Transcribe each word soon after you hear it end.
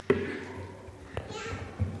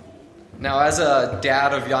Now, as a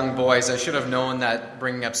dad of young boys, I should have known that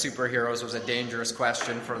bringing up superheroes was a dangerous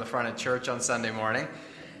question for the front of church on Sunday morning.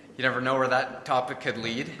 You never know where that topic could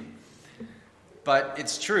lead. But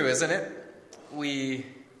it's true, isn't it? We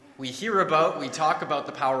talk about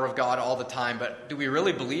the power of God all the time, but do we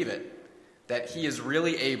really believe it? That He is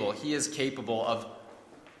really able, He is capable of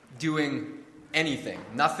doing anything.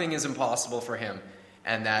 Nothing is impossible for Him.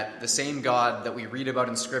 And that the same God that we read about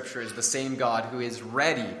in Scripture is the same God who is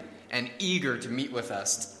ready and eager to meet with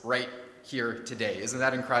us right here today. Isn't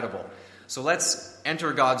that incredible? So let's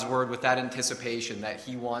enter God's Word with that anticipation that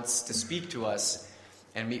He wants to speak to us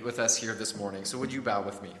and meet with us here this morning. So would you bow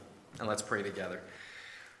with me and let's pray together.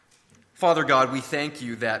 Father God, we thank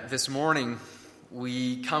You that this morning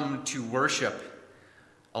we come to worship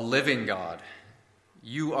a living God.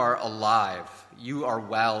 You are alive. You are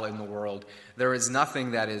well in the world. There is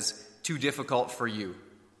nothing that is too difficult for You.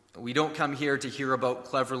 We don't come here to hear about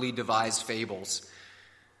cleverly devised fables.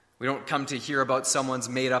 We don't come to hear about someone's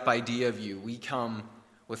made-up idea of You. We come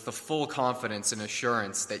with the full confidence and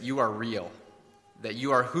assurance that You are real, that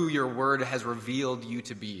You are who Your Word has revealed You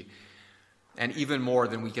to be, and even more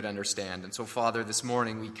than we could understand. And so, Father, this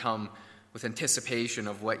morning we come with anticipation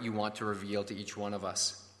of what You want to reveal to each one of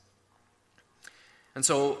us. And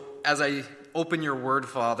so, as I open Your Word,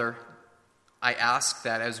 Father, I ask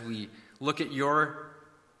that as we look at Your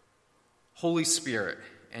Holy Spirit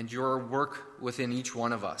and Your work within each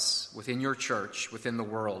one of us, within Your church, within the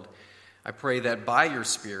world, I pray that by Your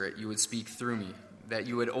Spirit You would speak through me, that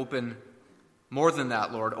You would open, more than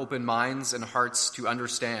that, Lord, open minds and hearts to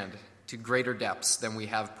understand to greater depths than we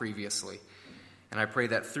have previously. And I pray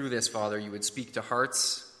that through this, Father, You would speak to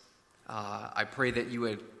hearts. I pray that You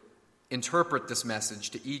would interpret this message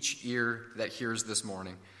to each ear that hears this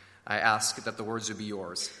morning. I ask that the words would be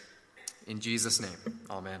Yours. In Jesus' name,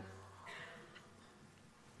 amen.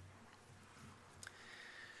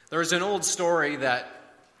 There's an old story that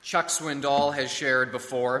Chuck Swindoll has shared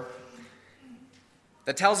before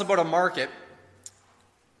that tells about a market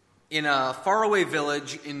in a faraway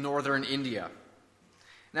village in northern India.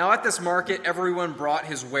 Now, at this market, everyone brought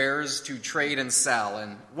his wares to trade and sell,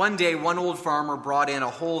 and one day, one old farmer brought in a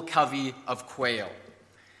whole covey of quail.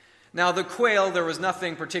 Now, the quail, there was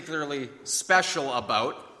nothing particularly special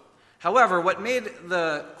about. However, what made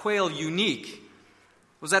the quail unique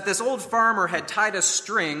was that this old farmer had tied a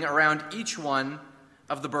string around each one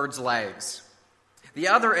of the bird's legs. The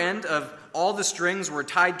other end of all the strings were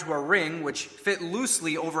tied to a ring which fit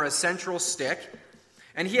loosely over a central stick,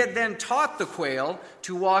 and he had then taught the quail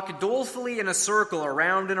to walk dolefully in a circle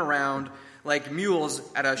around and around like mules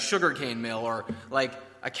at a sugarcane mill or like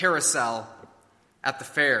a carousel at the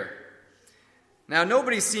fair. Now,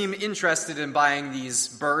 nobody seemed interested in buying these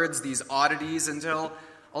birds, these oddities, until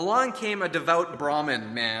along came a devout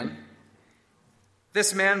Brahmin man.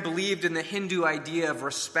 This man believed in the Hindu idea of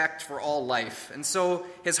respect for all life, and so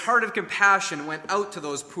his heart of compassion went out to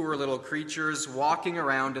those poor little creatures walking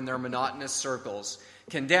around in their monotonous circles,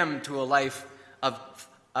 condemned to a life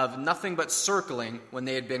of nothing but circling when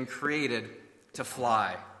they had been created to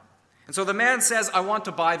fly. And so the man says, "I want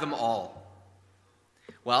to buy them all."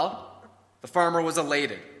 Well, the farmer was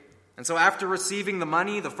elated. And so after receiving the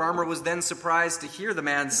money, the farmer was then surprised to hear the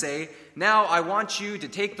man say, "Now I want you to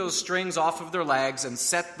take those strings off of their legs and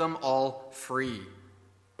set them all free."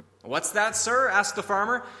 "What's that, sir?" asked the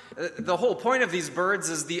farmer. "The whole point of these birds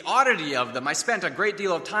is the oddity of them. I spent a great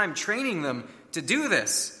deal of time training them to do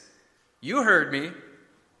this." "You heard me.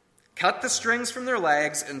 Cut the strings from their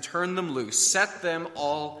legs and turn them loose. Set them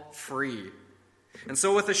all free." And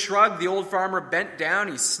so with a shrug, the old farmer bent down,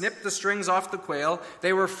 he snipped the strings off the quail.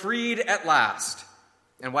 They were freed at last.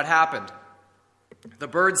 And what happened? The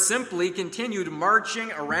birds simply continued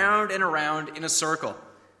marching around and around in a circle.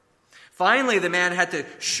 Finally, the man had to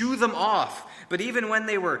shoo them off, but even when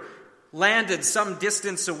they were landed some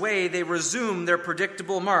distance away, they resumed their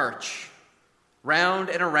predictable march, round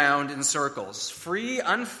and around in circles, free,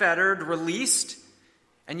 unfettered, released,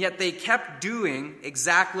 and yet they kept doing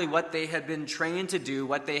exactly what they had been trained to do,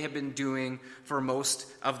 what they had been doing for most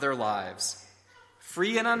of their lives.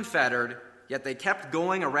 Free and unfettered, yet they kept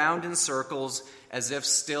going around in circles as if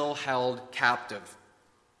still held captive.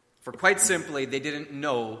 For quite simply, they didn't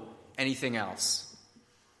know anything else.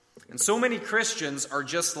 And so many Christians are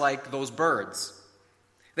just like those birds.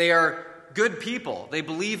 They are good people. They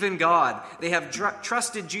believe in God. They have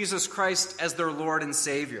trusted Jesus Christ as their Lord and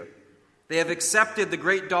Savior. They have accepted the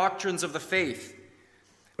great doctrines of the faith.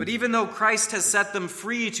 But even though Christ has set them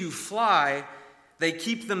free to fly, they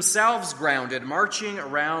keep themselves grounded, marching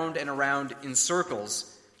around and around in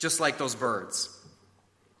circles, just like those birds.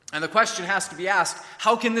 And the question has to be asked,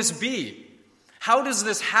 how can this be? How does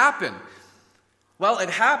this happen? Well, it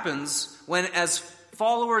happens when, as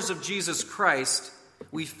followers of Jesus Christ,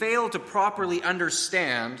 we fail to properly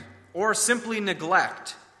understand or simply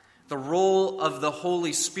neglect the role of the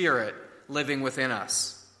Holy Spirit living within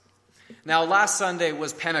us. Now, last Sunday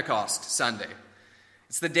was Pentecost Sunday.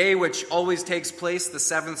 It's the day which always takes place the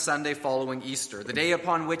seventh Sunday following Easter, the day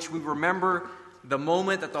upon which we remember the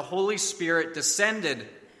moment that the Holy Spirit descended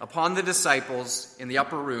upon the disciples in the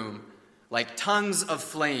upper room like tongues of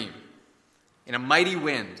flame in a mighty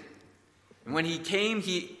wind. And when he came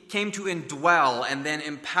to indwell and then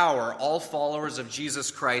empower all followers of Jesus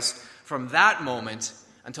Christ from that moment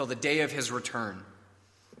until the day of his return.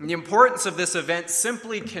 And the importance of this event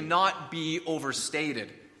simply cannot be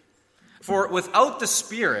overstated. For without the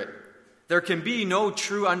Spirit, there can be no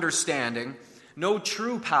true understanding, no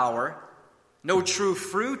true power, no true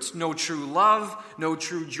fruit, no true love, no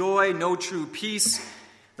true joy, no true peace.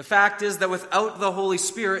 The fact is that without the Holy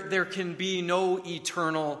Spirit, there can be no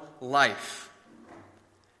eternal life.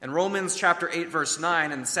 In Romans chapter 8, verse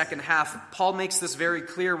 9, in the second half, Paul makes this very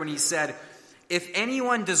clear when he said, "If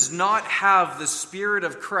anyone does not have the Spirit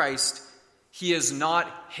of Christ, he is not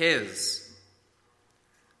his."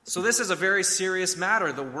 So this is a very serious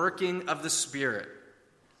matter, the working of the Spirit.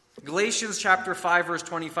 Galatians chapter 5, verse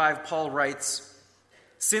 25, Paul writes,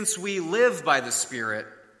 "Since we live by the Spirit,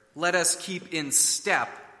 let us keep in step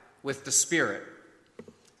with the Spirit."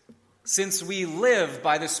 Since we live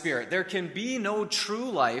by the Spirit, there can be no true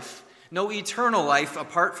life, no eternal life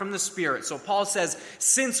apart from the Spirit. So Paul says,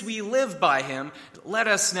 since we live by him, let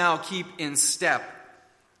us now keep in step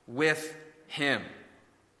with him.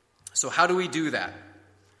 So how do we do that?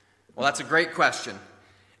 Well, that's a great question.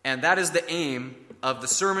 And that is the aim of the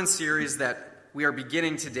sermon series that we are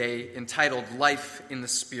beginning today, entitled Life in the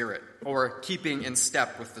Spirit, or Keeping in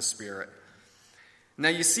Step with the Spirit. Now,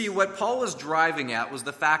 you see, what Paul was driving at was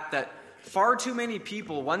the fact that far too many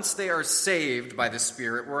people, once they are saved by the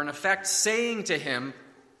Spirit, were in effect saying to him,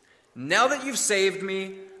 "Now that you've saved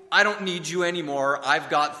me, I don't need you anymore. I've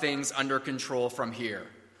got things under control from here.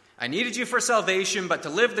 I needed you for salvation, but to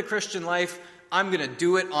live the Christian life, I'm going to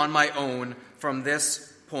do it on my own from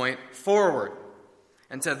this point forward."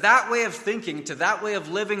 And to that way of thinking, to that way of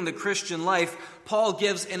living the Christian life, Paul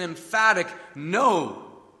gives an emphatic no.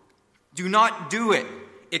 Do not do it.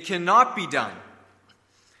 It cannot be done.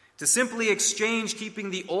 To simply exchange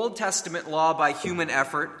keeping the Old Testament law by human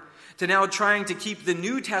effort to now trying to keep the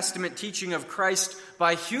New Testament teaching of Christ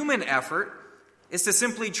by human effort is to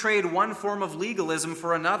simply trade one form of legalism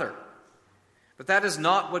for another. But that is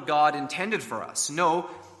not what God intended for us. No,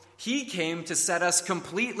 he came to set us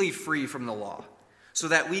completely free from the law so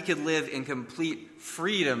that we could live in complete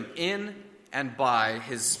freedom in and by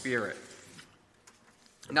his Spirit.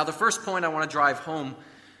 Now, the first point I want to drive home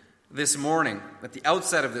this morning at the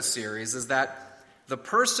outset of this series is that the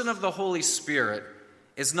person of the Holy Spirit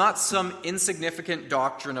is not some insignificant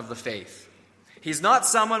doctrine of the faith. He's not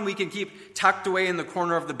someone we can keep tucked away in the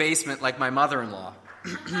corner of the basement like my mother-in-law.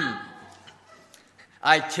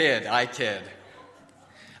 I kid.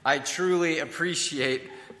 I truly appreciate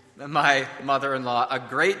my mother-in-law a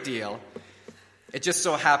great deal. It just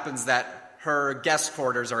so happens that her guest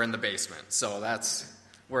quarters are in the basement, so that's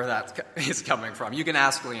where that is coming from. You can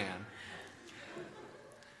ask Leanne.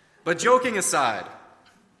 But joking aside,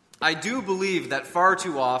 I do believe that far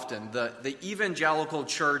too often the evangelical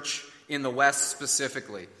church in the West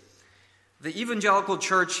specifically, the evangelical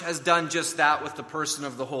church has done just that with the person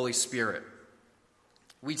of the Holy Spirit.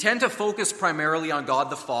 We tend to focus primarily on God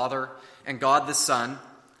the Father and God the Son,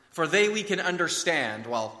 for they we can understand,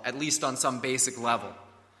 well, at least on some basic level.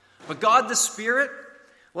 But God the Spirit,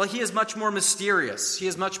 well, he is much more mysterious. He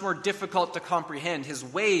is much more difficult to comprehend. His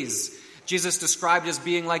ways, Jesus described as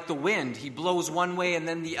being like the wind. He blows one way and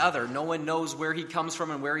then the other. No one knows where he comes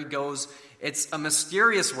from and where he goes. It's a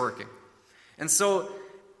mysterious working. And so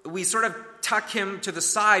we sort of tuck him to the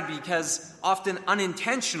side because often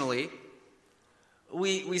unintentionally,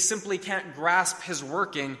 we simply can't grasp his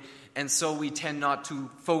working, and so we tend not to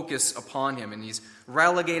focus upon him. And he's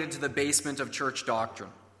relegated to the basement of church doctrine.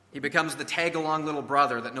 He becomes the tag-along little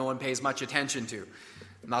brother that no one pays much attention to.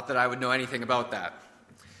 Not that I would know anything about that.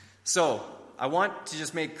 So, I want to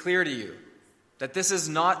just make clear to you that this is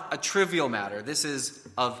not a trivial matter. This is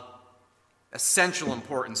of essential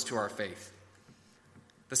importance to our faith.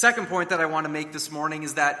 The second point that I want to make this morning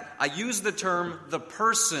is that I use the term the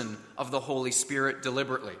person of the Holy Spirit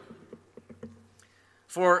deliberately.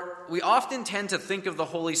 For we often tend to think of the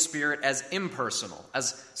Holy Spirit as impersonal,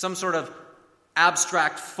 as some sort of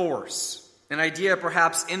abstract force. an idea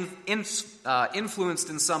perhaps influenced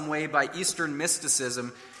in some way by Eastern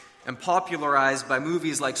mysticism and popularized by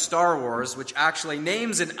movies like Star Wars, which actually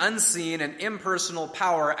names an unseen and impersonal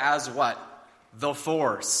power as what? The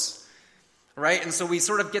Force. Right? And so we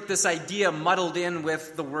sort of get this idea muddled in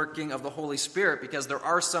with the working of the Holy Spirit because there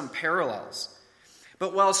are some parallels.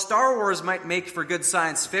 But while Star Wars might make for good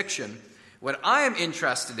science fiction, what I am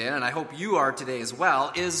interested in, and I hope you are today as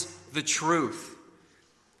well, is the truth.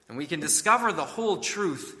 And we can discover the whole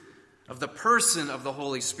truth of the person of the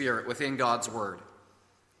Holy Spirit within God's Word.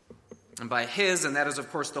 And by His, and that is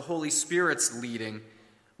of course the Holy Spirit's leading,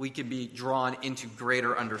 we can be drawn into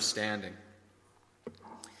greater understanding.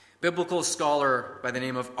 Biblical scholar by the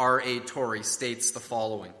name of R.A. Torrey states the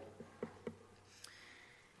following: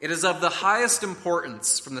 "It is of the highest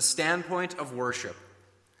importance from the standpoint of worship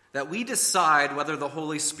that we decide whether the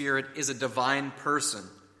Holy Spirit is a divine person,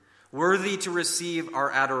 worthy to receive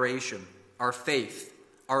our adoration, our faith,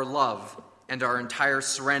 our love, and our entire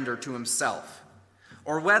surrender to Himself,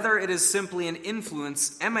 or whether it is simply an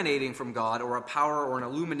influence emanating from God or a power or an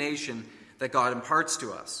illumination that God imparts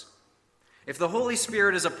to us. If the Holy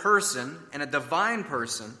Spirit is a person and a divine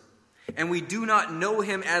person, and we do not know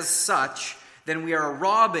Him as such, then we are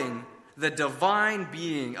robbing the divine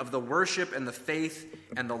being of the worship and the faith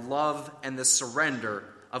and the love and the surrender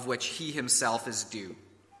of which He Himself is due.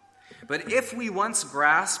 But if we once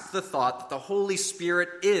grasp the thought that the Holy Spirit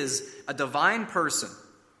is a divine person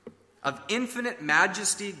of infinite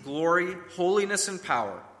majesty, glory, holiness, and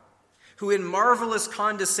power, who in marvelous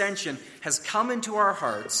condescension has come into our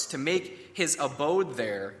hearts to make His abode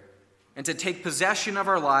there and to take possession of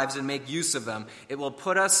our lives and make use of them, it will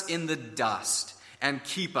put us in the dust and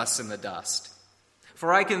keep us in the dust.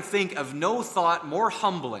 For I can think of no thought more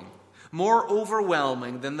humbling, more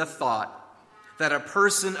overwhelming than the thought that a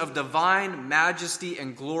person of divine majesty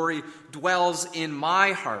and glory dwells in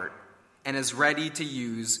my heart and is ready to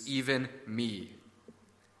use even me.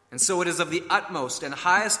 And so it is of the utmost and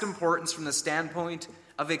highest importance from the standpoint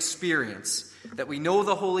of experience that we know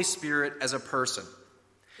the Holy Spirit as a person.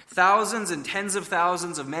 Thousands and tens of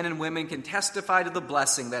thousands of men and women can testify to the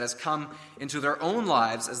blessing that has come into their own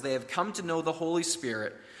lives as they have come to know the Holy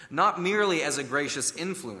Spirit, not merely as a gracious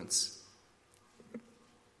influence,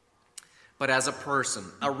 but as a person,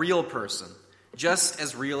 a real person, just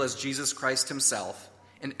as real as Jesus Christ Himself,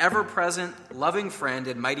 an ever-present, loving friend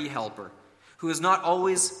and mighty helper, who is not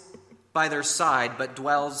always by their side, but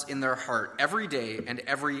dwells in their heart every day and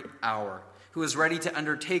every hour, who is ready to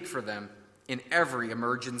undertake for them in every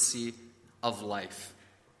emergency of life."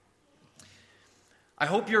 I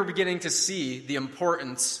hope you're beginning to see the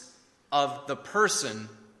importance of the person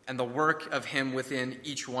and the work of Him within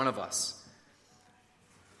each one of us.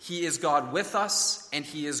 He is God with us, and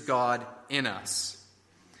He is God in us.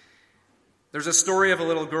 There's a story of a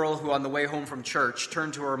little girl who on the way home from church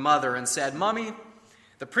turned to her mother and said, "Mommy,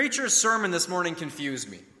 the preacher's sermon this morning confused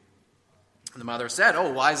me." And the mother said,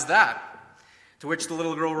 "Oh, why's that?" To which the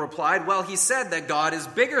little girl replied, "Well, he said that God is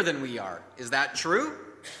bigger than we are. Is that true?"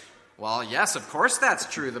 "Well, yes, of course that's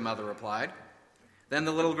true," the mother replied. Then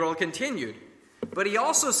the little girl continued, "But he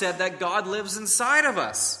also said that God lives inside of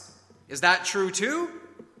us. Is that true too?"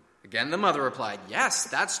 Again, the mother replied, "Yes,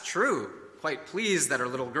 that's true," quite pleased that her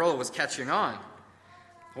little girl was catching on.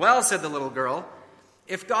 "Well," said the little girl,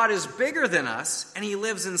 "if God is bigger than us and He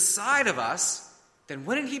lives inside of us, then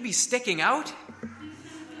wouldn't He be sticking out?"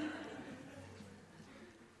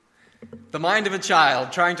 The mind of a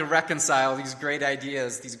child trying to reconcile these great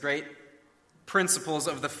ideas, these great principles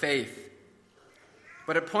of the faith.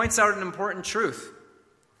 But it points out an important truth.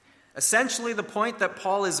 Essentially, the point that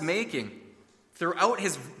Paul is making throughout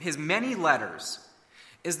his many letters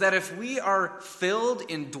is that if we are filled,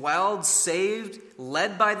 indwelled, saved,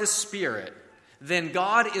 led by the Spirit, then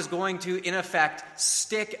God is going to, in effect,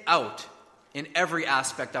 stick out in every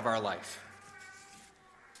aspect of our life.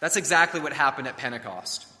 That's exactly what happened at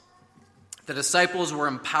Pentecost. The disciples were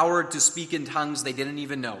empowered to speak in tongues they didn't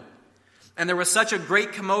even know. And there was such a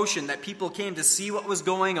great commotion that people came to see what was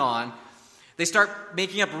going on. They start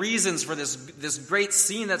making up reasons for this great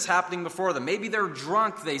scene that's happening before them. Maybe they're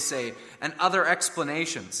drunk, they say, and other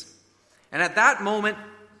explanations. And at that moment,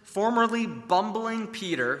 formerly bumbling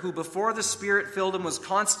Peter, who before the Spirit filled him was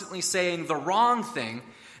constantly saying the wrong thing,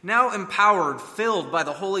 now empowered, filled by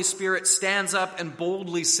the Holy Spirit, stands up and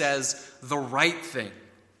boldly says the right thing.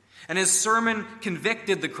 And his sermon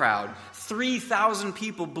convicted the crowd. 3,000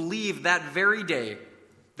 people believed that very day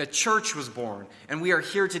the church was born, and we are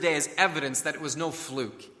here today as evidence that it was no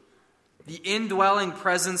fluke. The indwelling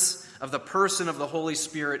presence of the person of the Holy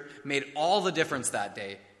Spirit made all the difference that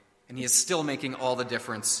day, and He is still making all the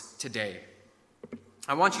difference today.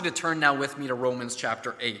 I want you to turn now with me to Romans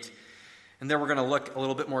chapter 8. And there we're going to look a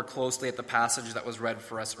little bit more closely at the passage that was read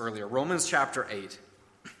for us earlier. Romans chapter 8.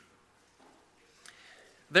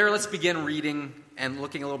 There, let's begin reading and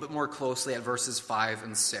looking a little bit more closely at verses 5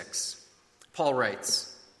 and 6. Paul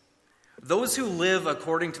writes, "Those who live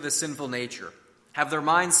according to the sinful nature have their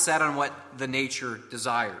minds set on what the nature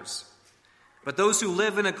desires. But those who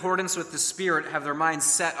live in accordance with the Spirit have their minds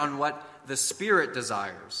set on what the Spirit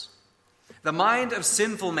desires. The mind of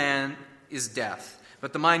sinful man is death,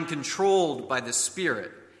 but the mind controlled by the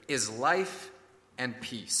Spirit is life and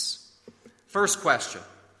peace." First question.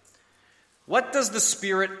 What does the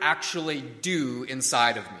Spirit actually do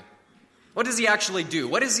inside of me? What does he actually do?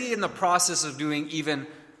 What is he in the process of doing even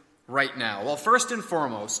right now? Well, first and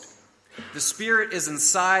foremost, the Spirit is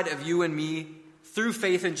inside of you and me through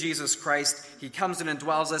faith in Jesus Christ. He comes and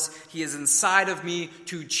indwells us. He is inside of me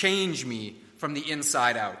to change me from the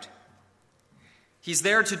inside out. He's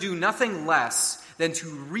there to do nothing less than to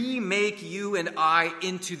remake you and I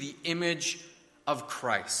into the image of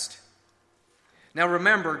Christ. Now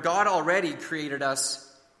remember, God already created us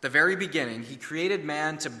at the very beginning. He created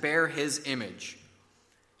man to bear his image.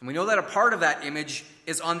 And we know that a part of that image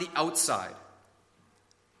is on the outside.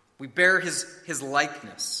 We bear his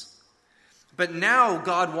likeness. But now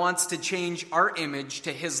God wants to change our image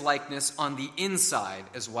to his likeness on the inside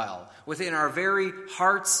as well, within our very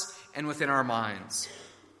hearts and within our minds.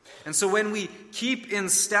 And so when we keep in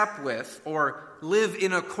step with or live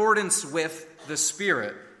in accordance with the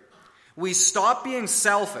Spirit, we stop being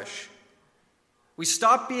selfish. We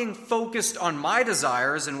stop being focused on my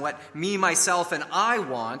desires and what me, myself, and I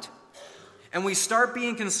want, and we start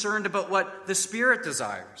being concerned about what the Spirit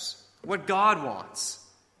desires, what God wants.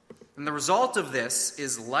 And the result of this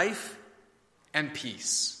is life and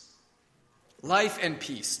peace. Life and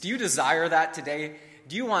peace. Do you desire that today?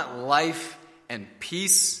 Do you want life and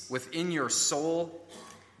peace within your soul?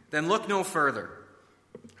 Then look no further,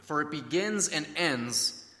 for it begins and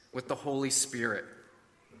ends with the Holy Spirit.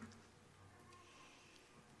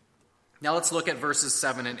 Now let's look at verses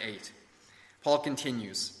 7 and 8. Paul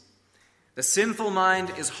continues, "The sinful mind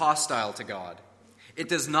is hostile to God. It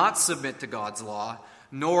does not submit to God's law,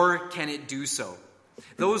 nor can it do so.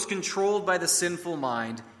 Those controlled by the sinful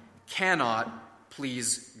mind cannot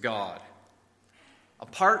please God."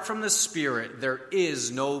 Apart from the Spirit, there is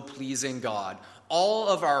no pleasing God. All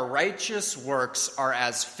of our righteous works are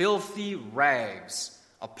as filthy rags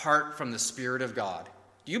apart from the Spirit of God.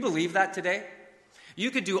 Do you believe that today? You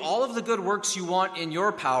could do all of the good works you want in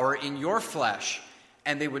your power, in your flesh,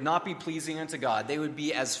 and they would not be pleasing unto God. They would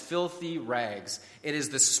be as filthy rags. It is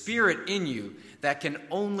the Spirit in you that can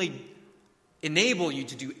only enable you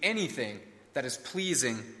to do anything that is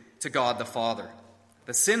pleasing to God the Father.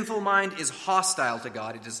 The sinful mind is hostile to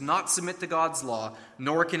God. It does not submit to God's law,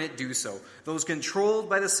 nor can it do so. Those controlled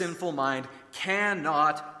by the sinful mind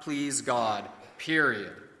cannot please God,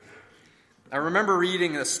 period. I remember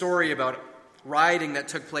reading a story about rioting that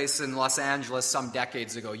took place in Los Angeles some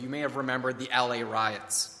decades ago. You may have remembered the LA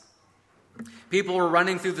riots. People were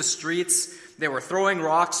running through the streets. They were throwing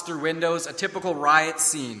rocks through windows, a typical riot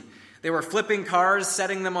scene. They were flipping cars,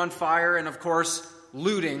 setting them on fire, and of course,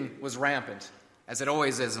 looting was rampant, as it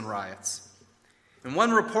always is in riots. And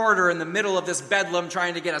one reporter in the middle of this bedlam,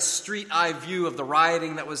 trying to get a street-eye view of the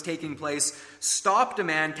rioting that was taking place, stopped a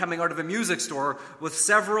man coming out of a music store with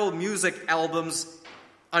several music albums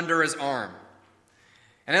under his arm.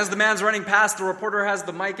 And as the man's running past, the reporter has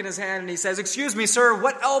the mic in his hand and he says, "Excuse me, sir,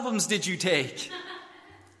 what albums did you take?"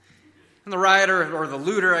 And the rioter, or the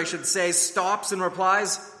looter, I should say, stops and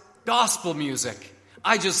replies, "Gospel music.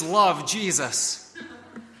 I just love Jesus."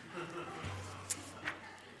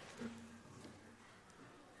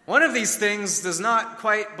 One of these things does not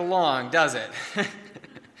quite belong, does it?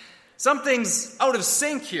 Something's out of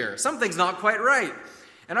sync here. Something's not quite right.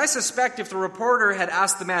 And I suspect if the reporter had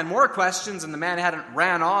asked the man more questions and the man hadn't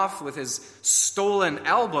ran off with his stolen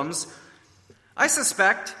albums, I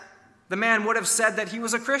suspect the man would have said that he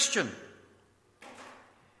was a Christian.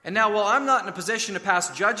 And now, while I'm not in a position to pass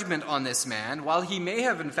judgment on this man, while he may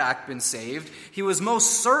have in fact been saved, he was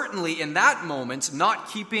most certainly in that moment not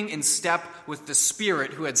keeping in step with the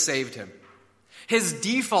Spirit who had saved him. His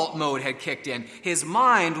default mode had kicked in. His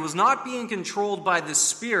mind was not being controlled by the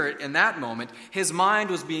Spirit in that moment. His mind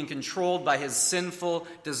was being controlled by his sinful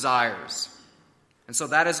desires. And so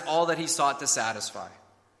that is all that he sought to satisfy.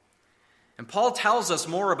 And Paul tells us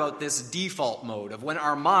more about this default mode of when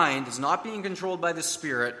our mind is not being controlled by the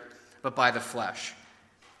Spirit, but by the flesh.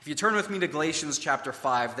 If you turn with me to Galatians chapter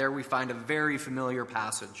 5, there we find a very familiar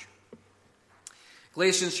passage.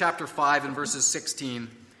 Galatians chapter 5 and verses 16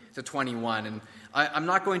 to 21. And I'm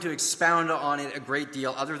not going to expound on it a great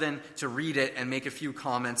deal other than to read it and make a few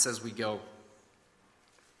comments as we go.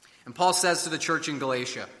 And Paul says to the church in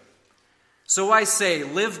Galatia, "So I say,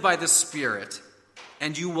 live by the Spirit,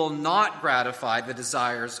 and you will not gratify the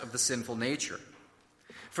desires of the sinful nature.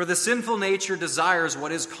 For the sinful nature desires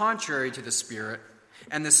what is contrary to the Spirit,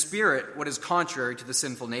 and the Spirit what is contrary to the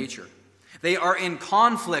sinful nature. They are in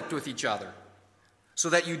conflict with each other, so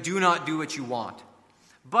that you do not do what you want.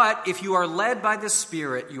 But if you are led by the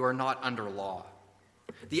Spirit, you are not under law.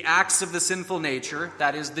 The acts of the sinful nature,"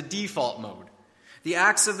 that is the default mode, "the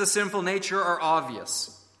acts of the sinful nature are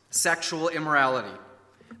obvious: sexual immorality."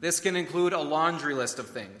 This can include a laundry list of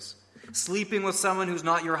things: sleeping with someone who's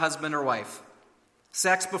not your husband or wife,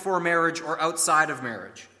 sex before marriage or outside of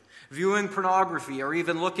marriage, viewing pornography, or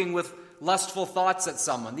even looking with lustful thoughts at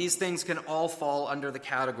someone. These things can all fall under the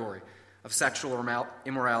category of sexual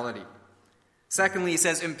immorality. Secondly, he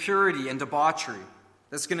says impurity and debauchery.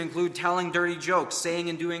 This can include telling dirty jokes, saying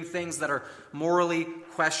and doing things that are morally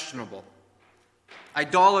questionable.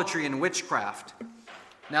 Idolatry and witchcraft.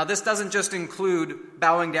 Now, this doesn't just include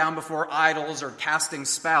bowing down before idols or casting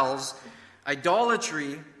spells.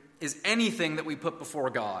 Idolatry is anything that we put before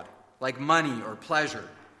God, like money or pleasure.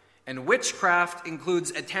 And witchcraft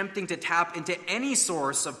includes attempting to tap into any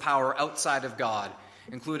source of power outside of God,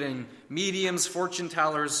 including mediums, fortune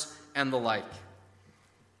tellers, and the like.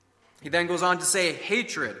 He then goes on to say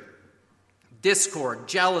hatred, discord,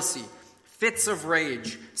 jealousy, fits of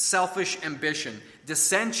rage, selfish ambition,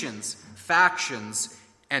 dissensions, factions,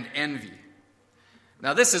 and envy.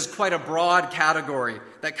 Now, this is quite a broad category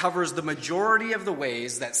that covers the majority of the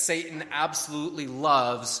ways that Satan absolutely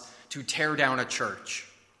loves to tear down a church.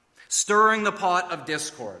 Stirring the pot of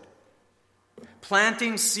discord,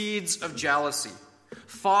 planting seeds of jealousy,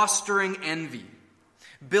 fostering envy,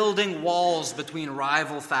 building walls between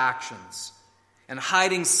rival factions, and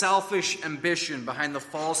hiding selfish ambition behind the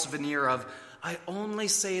false veneer of, "I only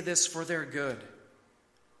say this for their good."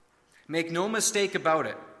 Make no mistake about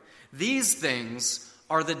it, these things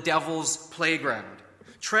are the devil's playground.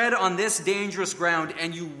 Tread on this dangerous ground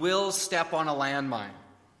and you will step on a landmine.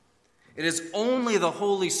 It is only the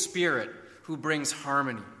Holy Spirit who brings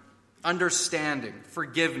harmony, understanding,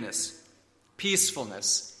 forgiveness,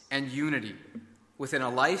 peacefulness, and unity within a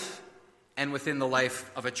life and within the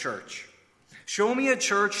life of a church. Show me a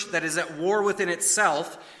church that is at war within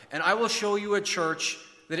itself, and I will show you a church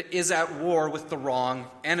that is at war with the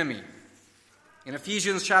wrong enemy. In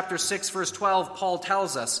Ephesians chapter 6, verse 12, Paul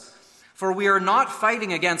tells us, "For we are not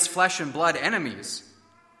fighting against flesh and blood enemies,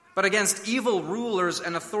 but against evil rulers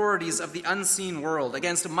and authorities of the unseen world,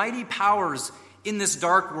 against mighty powers in this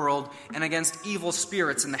dark world, and against evil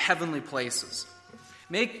spirits in the heavenly places."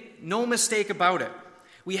 Make no mistake about it.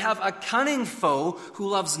 We have a cunning foe who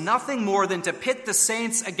loves nothing more than to pit the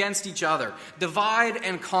saints against each other, divide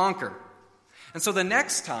and conquer. And so the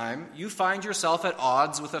next time you find yourself at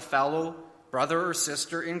odds with a fellow brother or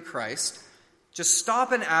sister in Christ, just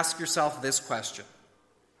stop and ask yourself this question: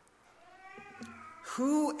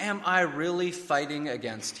 who am I really fighting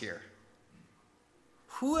against here?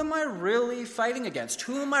 Who am I really fighting against?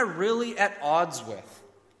 Who am I really at odds with?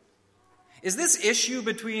 Is this issue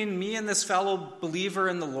between me and this fellow believer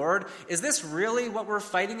in the Lord, is this really what we're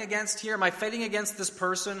fighting against here? Am I fighting against this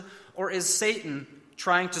person, or is Satan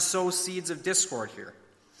trying to sow seeds of discord here?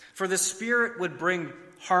 For the Spirit would bring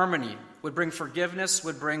harmony, would bring forgiveness,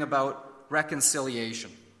 would bring about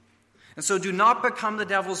reconciliation. And so do not become the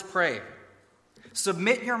devil's prey.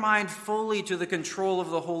 Submit your mind fully to the control of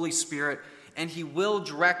the Holy Spirit, and he will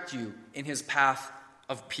direct you in his path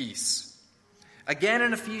of peace. Again,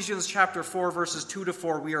 in Ephesians chapter 4, verses 2 to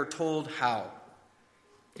 4, we are told how.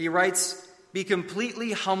 He writes, "Be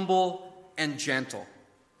completely humble and gentle.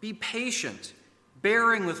 Be patient,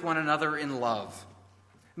 bearing with one another in love.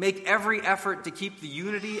 Make every effort to keep the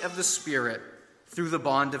unity of the Spirit through the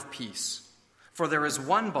bond of peace. For there is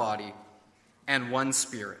one body and one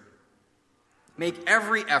Spirit." Make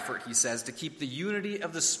every effort, he says, to keep the unity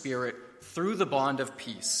of the Spirit through the bond of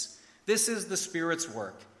peace. This is the Spirit's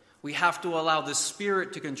work. We have to allow the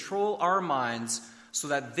Spirit to control our minds so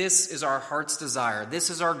that this is our heart's desire.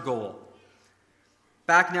 This is our goal.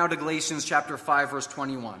 Back now to Galatians chapter 5, verse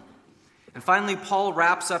 21. And finally, Paul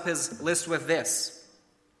wraps up his list with this.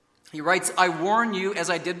 He writes, "I warn you,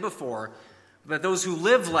 as I did before, that those who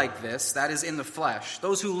live like this, that is in the flesh,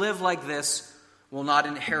 those who live like this will not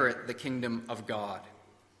inherit the kingdom of God."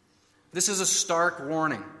 This is a stark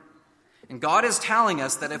warning. And God is telling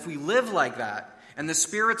us that if we live like that, and the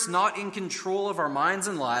Spirit's not in control of our minds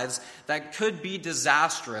and lives, that could be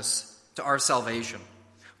disastrous to our salvation.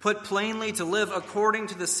 Put plainly, to live according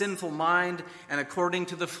to the sinful mind and according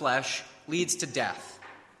to the flesh leads to death.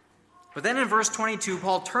 But then in verse 22,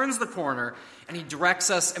 Paul turns the corner and he directs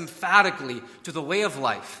us emphatically to the way of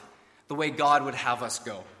life, the way God would have us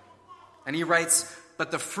go. And he writes,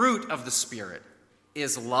 "But the fruit of the Spirit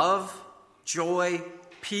is love, joy,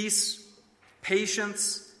 peace,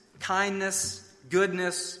 patience, kindness,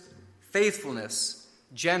 goodness, faithfulness,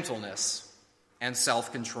 gentleness, and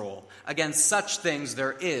self-control. Against such things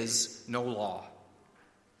there is no law."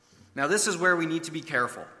 Now this is where we need to be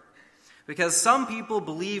careful, because some people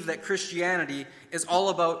believe that Christianity is all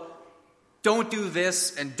about don't do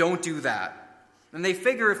this and don't do that. And they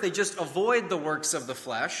figure if they just avoid the works of the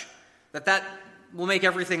flesh, that will make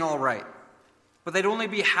everything all right. But they'd only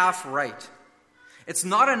be half right. It's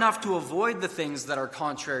not enough to avoid the things that are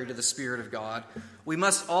contrary to the Spirit of God. We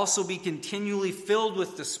must also be continually filled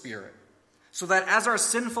with the Spirit, so that as our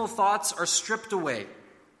sinful thoughts are stripped away,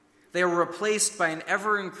 they are replaced by an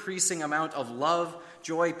ever-increasing amount of love,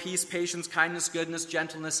 joy, peace, patience, kindness, goodness,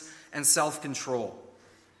 gentleness, and self-control.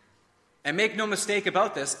 And make no mistake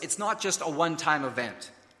about this, it's not just a one-time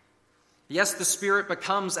event. Yes, the Spirit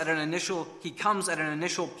comes at an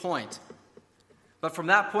initial point. But from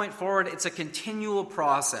that point forward, it's a continual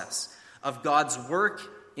process of God's work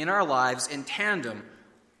in our lives in tandem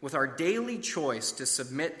with our daily choice to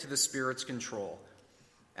submit to the Spirit's control.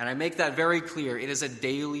 And I make that very clear. It is a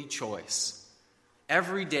daily choice.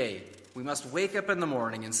 Every day, we must wake up in the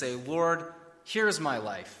morning and say, "Lord, here's my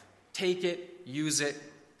life. Take it, use it,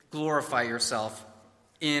 glorify yourself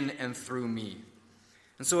in and through me."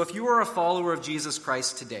 And so if you are a follower of Jesus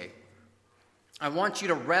Christ today, I want you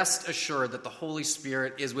to rest assured that the Holy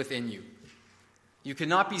Spirit is within you. You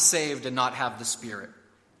cannot be saved and not have the Spirit.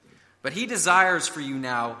 But he desires for you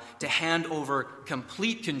now to hand over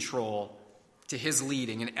complete control to his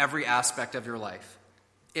leading in every aspect of your life.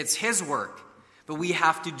 It's his work, but we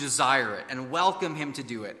have to desire it and welcome him to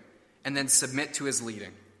do it, and then submit to his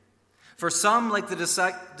leading. For some, like the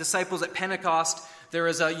disciples at Pentecost, there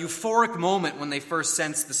is a euphoric moment when they first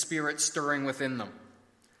sense the Spirit stirring within them.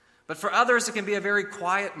 But for others, it can be a very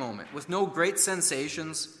quiet moment with no great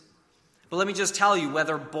sensations. But let me just tell you,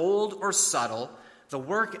 whether bold or subtle, the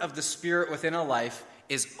work of the Spirit within a life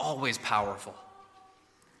is always powerful.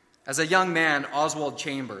 As a young man, Oswald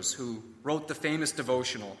Chambers, who wrote the famous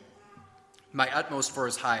devotional, "My Utmost for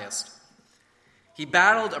His Highest," he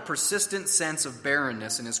battled a persistent sense of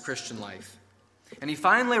barrenness in his Christian life. And he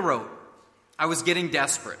finally wrote, "I was getting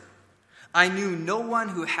desperate. I knew no one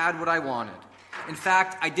who had what I wanted. In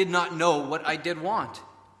fact, I did not know what I did want.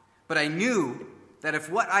 But I knew that if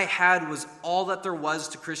what I had was all that there was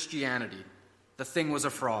to Christianity, the thing was a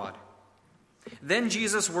fraud. Then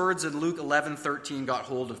Jesus' words in Luke 11:13 got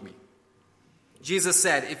hold of me. Jesus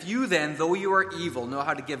said, 'If you then, though you are evil, know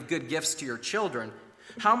how to give good gifts to your children,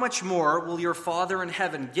 how much more will your Father in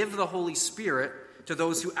heaven give the Holy Spirit to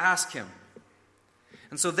those who ask him?'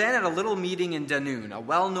 And so then at a little meeting in Dunoon, a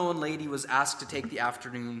well-known lady was asked to take the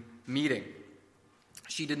afternoon meeting.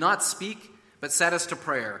 She did not speak, but set us to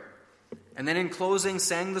prayer, and then in closing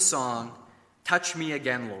sang the song, 'Touch Me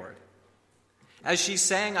Again, Lord.' As she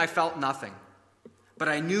sang, I felt nothing, but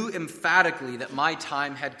I knew emphatically that my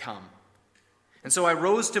time had come. And so I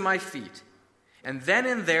rose to my feet, and then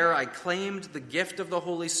and there I claimed the gift of the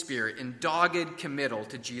Holy Spirit in dogged committal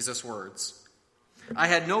to Jesus' words. I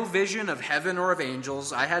had no vision of heaven or of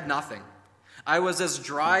angels. I had nothing. I was as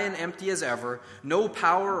dry and empty as ever, no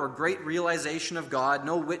power or great realization of God,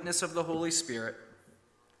 no witness of the Holy Spirit.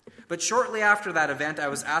 But shortly after that event, I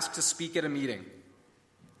was asked to speak at a meeting.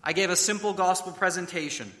 I gave a simple gospel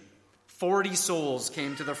presentation. 40 souls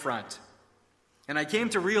came to the front. And I came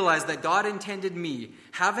to realize that God intended me,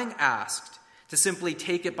 having asked, to simply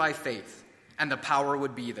take it by faith, and the power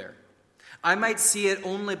would be there. I might see it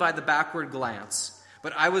only by the backward glance,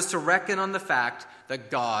 but I was to reckon on the fact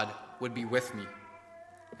that God would be with me.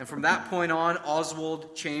 And from that point on,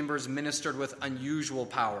 Oswald Chambers ministered with unusual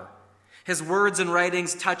power. His words and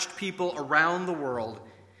writings touched people around the world.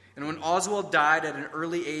 And when Oswald died at an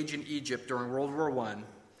early age in Egypt during World War I,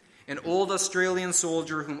 an old Australian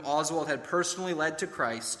soldier whom Oswald had personally led to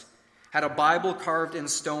Christ had a Bible carved in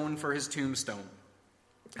stone for his tombstone.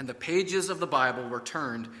 And the pages of the Bible were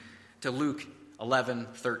turned to Luke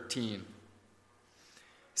 11:13.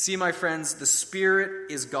 See, my friends, the Spirit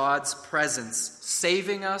is God's presence,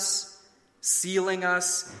 saving us, sealing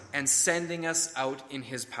us, and sending us out in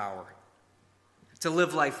his power to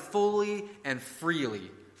live life fully and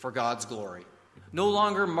freely for God's glory. No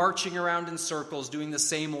longer marching around in circles doing the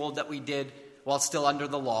same old that we did while still under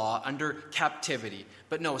the law, under captivity,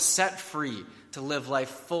 but no, set free to live life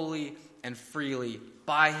fully and freely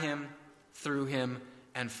by him, through him,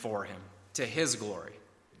 and for him, to his glory.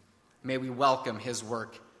 May we welcome his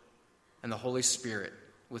work and the Holy Spirit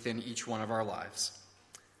within each one of our lives.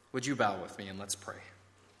 Would you bow with me and let's pray.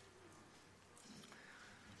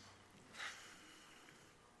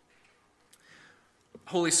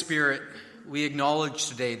 Holy Spirit, we acknowledge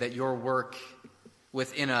today that your work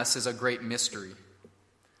within us is a great mystery.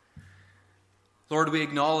 Lord, we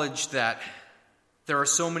acknowledge that there are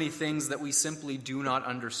so many things that we simply do not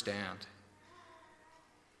understand.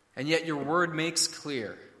 And yet your word makes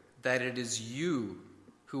clear that it is you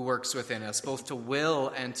who works within us, both to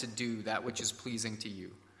will and to do that which is pleasing to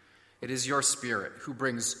you. It is your Spirit who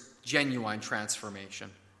brings genuine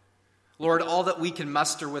transformation. Lord, all that we can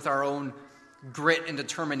muster with our own grit and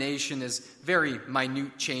determination is very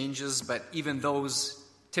minute changes, but even those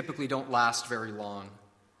typically don't last very long.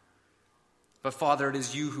 But Father, it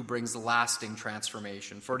is you who brings the lasting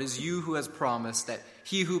transformation, for it is you who has promised that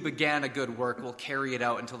he who began a good work will carry it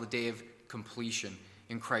out until the day of completion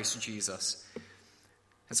in Christ Jesus.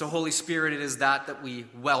 And so, Holy Spirit, it is that we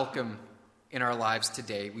welcome in our lives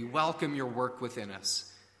today. We welcome your work within us.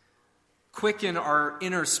 Quicken our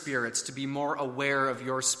inner spirits to be more aware of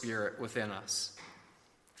your Spirit within us.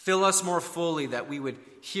 Fill us more fully that we would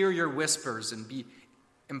hear your whispers and be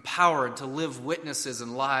empowered to live witnesses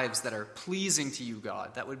and lives that are pleasing to you,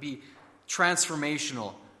 God, that would be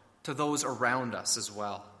transformational to those around us as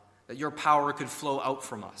well, that your power could flow out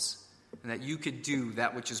from us, and that you could do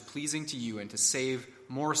that which is pleasing to you and to save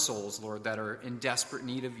more souls, Lord, that are in desperate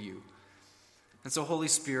need of you. And so, Holy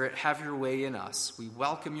Spirit, have your way in us. We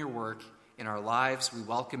welcome your work in our lives. We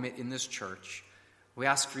welcome it in this church. We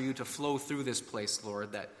ask for you to flow through this place,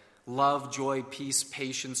 Lord, that love, joy, peace,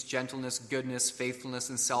 patience, gentleness, goodness, faithfulness,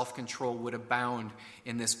 and self-control would abound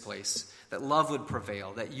in this place, that love would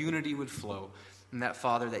prevail, that unity would flow, and that,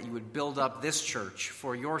 Father, that you would build up this church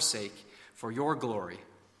for your sake, for your glory,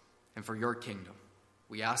 and for your kingdom.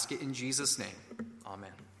 We ask it in Jesus' name.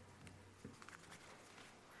 Amen.